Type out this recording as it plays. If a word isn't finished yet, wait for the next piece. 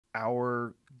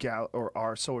our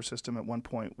solar system at one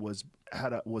point was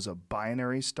a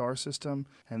binary star system,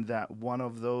 and that one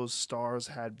of those stars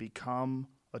had become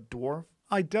a dwarf?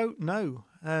 I don't know.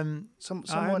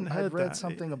 Someone had read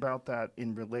something about that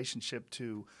in relationship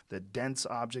to the dense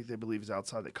object they believe is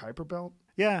outside the Kuiper Belt.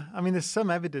 Yeah, I mean, there's some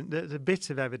evidence. There's a bit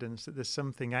of evidence that there's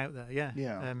something out there. Yeah,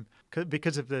 Yeah.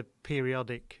 Because of the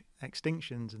periodic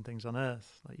extinctions and things on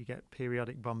Earth, like you get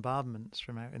periodic bombardments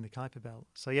from out in the Kuiper Belt.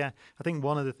 So yeah, I think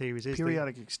one of the theories is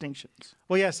periodic extinctions.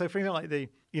 Well, yeah. So for example, like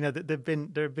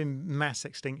there have been mass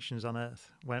extinctions on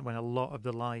Earth when a lot of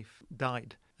the life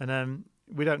died, and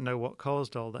we don't know what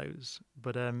caused all those,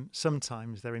 but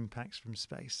sometimes they're impacts from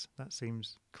space. That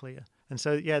seems clear. And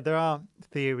so, yeah, there are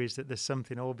theories that there's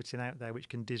something orbiting out there which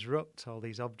can disrupt all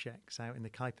these objects out in the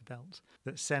Kuiper Belt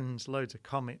that sends loads of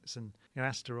comets and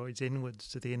asteroids inwards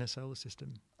to the inner solar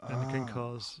system and can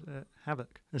cause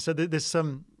havoc. And so there's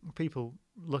some people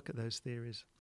look at those theories.